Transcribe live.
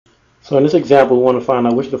So in this example, we want to find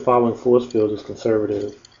out which of the following force fields is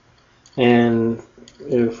conservative. And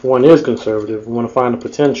if one is conservative, we want to find the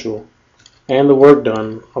potential and the work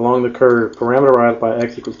done along the curve parameterized by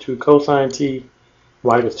x equals 2 cosine t,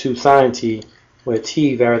 y equals 2 sine t, where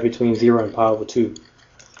t varies between 0 and pi over 2.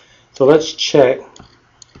 So let's check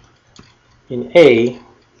in A.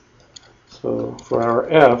 So for our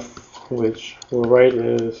f, which we'll write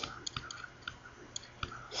as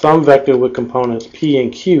some vector with components p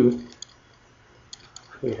and q,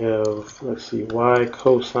 we have, let's see, y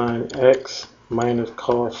cosine x minus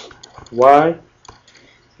cos y,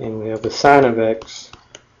 and we have the sine of x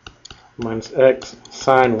minus x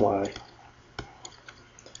sine y.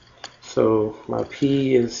 So my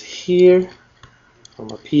p is here, so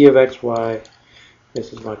my p of xy,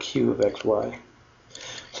 this is my q of xy.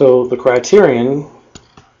 So the criterion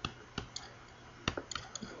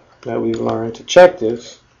that we've learned to check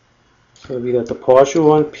this, so it'll be that the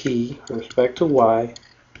partial on p with respect to y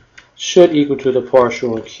should equal to the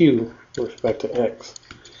partial on q with respect to x.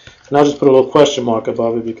 And I'll just put a little question mark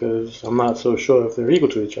above it because I'm not so sure if they're equal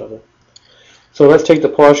to each other. So let's take the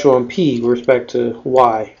partial on p with respect to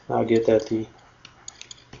y. I'll get that the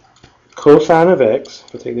cosine of x,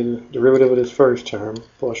 I'll take the derivative of this first term,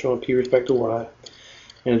 partial on p with respect to y,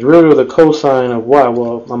 and the derivative of the cosine of y,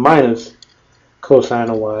 well, a minus cosine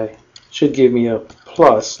of y, should give me a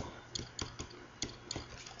plus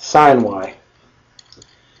sine y.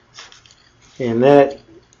 And that,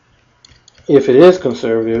 if it is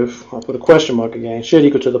conservative, I'll put a question mark again, should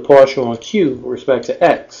equal to the partial on q with respect to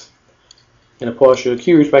x. And the partial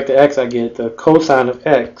q with respect to x, I get the cosine of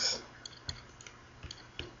x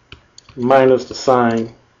minus the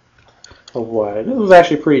sine of y. This was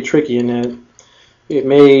actually pretty tricky in that it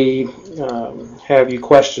may have you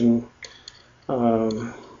question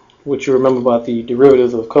what you remember about the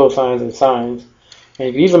derivatives of cosines and sines. And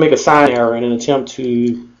you can easily make a sign error in an attempt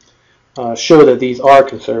to show that these are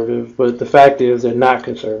conservative, but the fact is they're not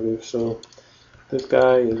conservative. So this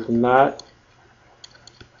guy is not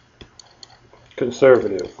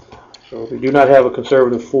conservative. So we do not have a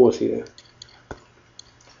conservative force here.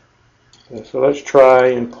 Okay, so let's try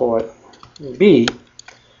in part B.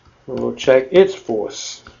 We'll check its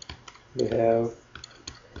force. We have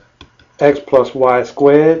x plus y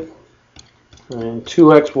squared and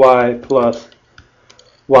 2xy plus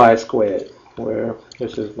y squared, where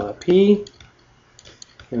this is my p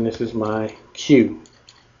and this is my q.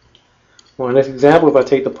 Well, in this example, if I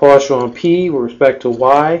take the partial on p with respect to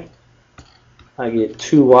y, I get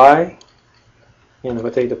 2y, and if I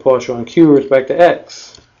take the partial on q with respect to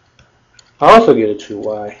x, I also get a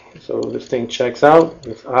 2y. So this thing checks out.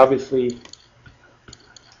 It's obviously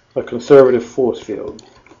a conservative force field.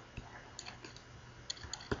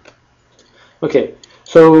 Okay,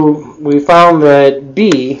 so we found that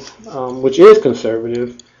B, which is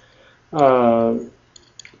conservative, and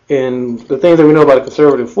the things that we know about a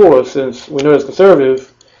conservative force, since we know it's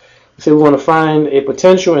conservative, we say we want to find a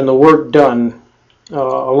potential in the work done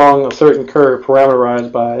along a certain curve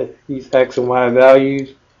parameterized by these x and y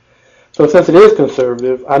values. So since it is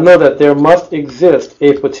conservative, I know that there must exist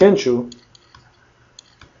a potential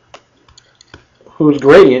whose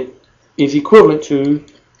gradient is equivalent to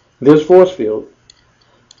this force field,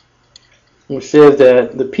 which says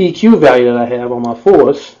that the PQ value that I have on my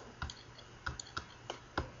force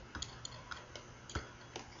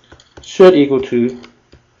should equal to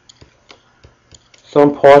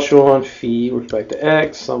some partial on phi with respect to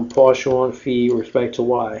x, some partial on phi with respect to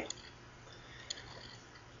y.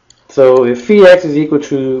 So if phi x is equal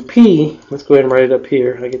to p, let's go ahead and write it up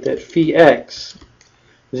here. I get that phi x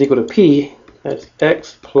is equal to p, that's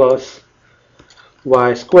x plus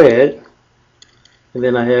y squared, and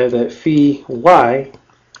then I have that phi y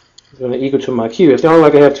is going to equal to my q. It's the only way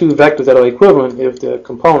I can have two vectors that are equivalent if the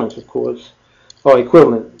components, of course, are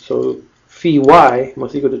equivalent. So phi y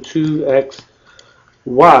must equal to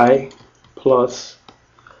 2xy plus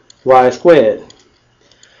y squared.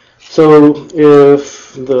 So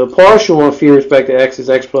if the partial on phi with respect to x is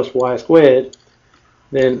x plus y squared,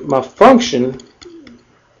 then my function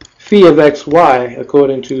phi of xy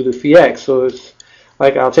according to the phi x, so it's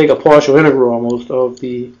like I'll take a partial integral almost of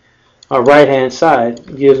the right hand side,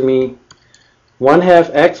 gives me 1/2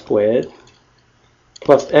 x squared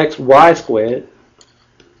plus xy squared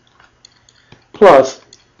plus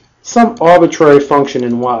some arbitrary function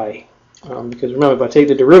in y. Because remember, if I take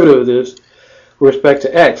the derivative of this with respect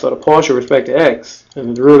to x, or the partial with respect to x, and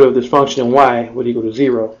the derivative of this function in y would equal to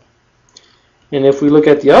 0. And if we look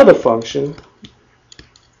at the other function,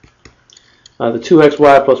 the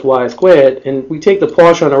 2xy plus y squared, and we take the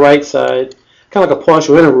partial on the right side, kind of like a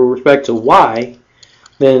partial integral with respect to y,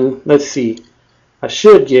 then let's see, I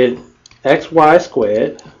should get xy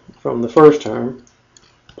squared from the first term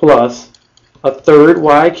plus a third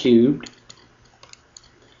y cubed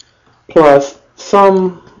plus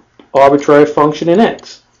some arbitrary function in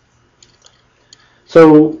x.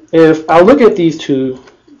 So if I look at these two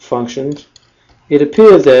functions, it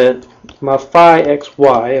appears that my phi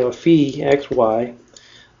xy or phi xy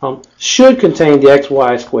should contain the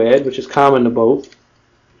xy squared, which is common to both.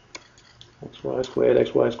 Xy squared,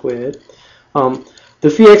 xy squared. The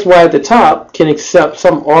phi xy at the top can accept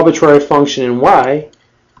some arbitrary function in y,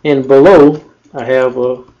 and below I have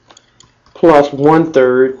a plus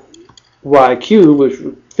 1/3 y cubed, which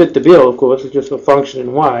would fit the bill, of course. It's just a function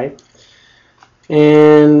in y.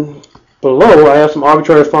 And below I have some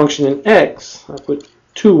arbitrary function in x. I put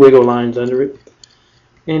two wiggle lines under it.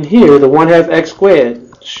 And here the 1/2 x squared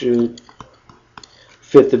should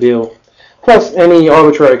fit the bill. Plus any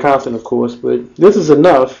arbitrary constant, of course, but this is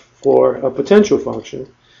enough for a potential function.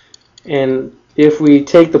 And if we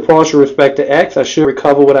take the partial respect to x, I should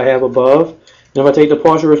recover what I have above. And if I take the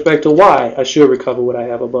partial respect to y, I should recover what I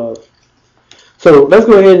have above. So let's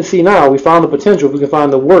go ahead and see now. We found the potential. We can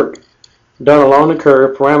find the work done along the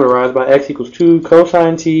curve parameterized by x equals 2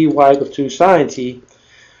 cosine t, y equals 2 sine t,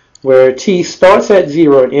 where t starts at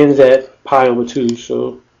 0 and ends at pi over 2.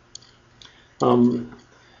 So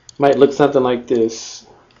might look something like this,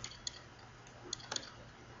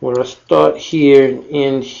 where I start here and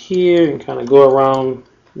end here and kind of go around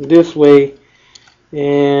this way.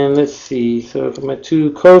 And let's see, so if I'm at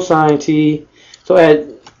 2 cosine t, so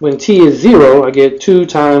when t is 0, I get 2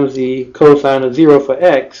 times the cosine of 0 for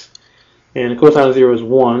x, and the cosine of 0 is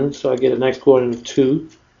 1, so I get an x coordinate of 2.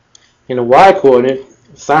 And the y coordinate,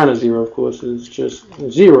 sine of 0, of course, is just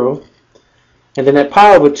 0. And then at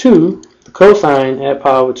pi over 2, the cosine at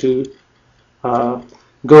pi over 2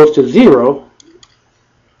 goes to 0.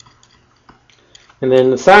 And then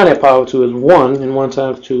the sine at pi over 2 is 1, and 1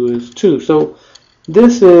 times 2 is 2. So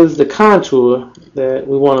this is the contour that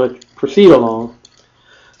we want to proceed along.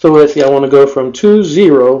 So let's see, I want to go from 2,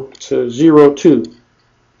 0 to 0, 2.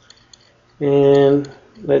 And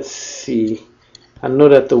let's see, I know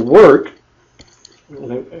that the work,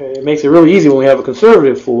 it makes it really easy when we have a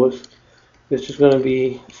conservative force. It's just going to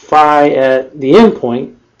be phi at the end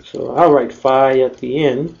point. So I'll write phi at the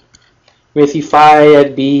end. You may see phi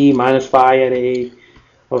at B minus phi at A,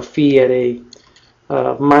 or phi at A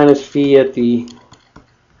minus phi at the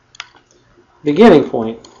beginning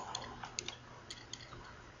point.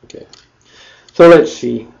 Okay. So let's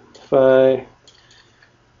see. If I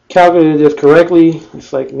calculated this correctly,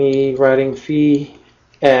 it's like me writing phi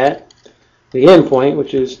at the end point,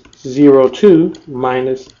 which is 0, 2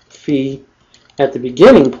 minus phi at the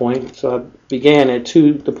beginning point. So I began at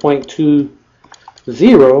the point 2,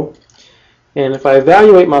 0. And if I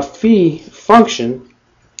evaluate my phi function,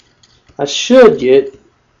 I should get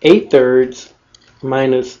 8/3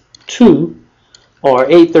 minus 2, or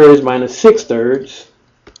 8/3 minus 6/3,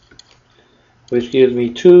 which gives me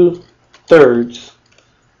 2/3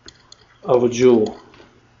 of a joule.